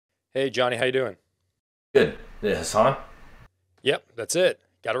Hey Johnny, how you doing? Good. Yeah, Hassan? Yep, that's it.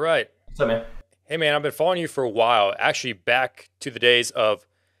 Got it right. What's up, man? Hey man, I've been following you for a while. Actually, back to the days of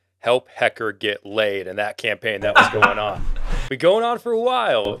Help Hekker Get Laid and that campaign that was going on. Been going on for a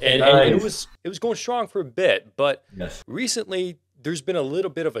while, and it Nice. was going strong for a bit. But Yes. recently, there's been a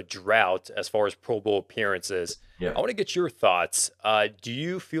little bit of a drought as far as Pro Bowl appearances. Yeah. I want to get your thoughts. Do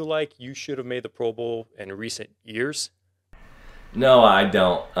you feel like you should have made the Pro Bowl in recent years? No, I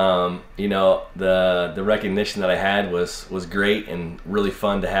don't. The recognition that I had was great and really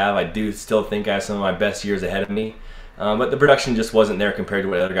fun to have. I do still think I have some of my best years ahead of me, but the production just wasn't there compared to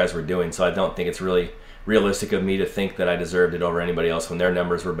what other guys were doing. So I don't think it's really realistic of me to think that I deserved it over anybody else when their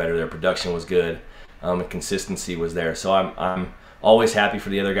numbers were better, their production was good, and consistency was there. So I'm always happy for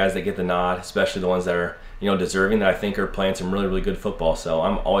the other guys that get the nod, especially the ones that are deserving, that I think are playing some really really good football. So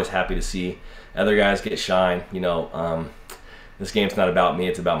I'm always happy to see other guys get shine. This game's not about me,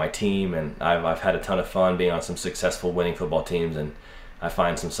 it's about my team, and I've had a ton of fun being on some successful winning football teams, and I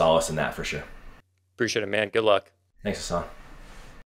find some solace in that for sure. Appreciate it, man. Good luck. Thanks, Hassan.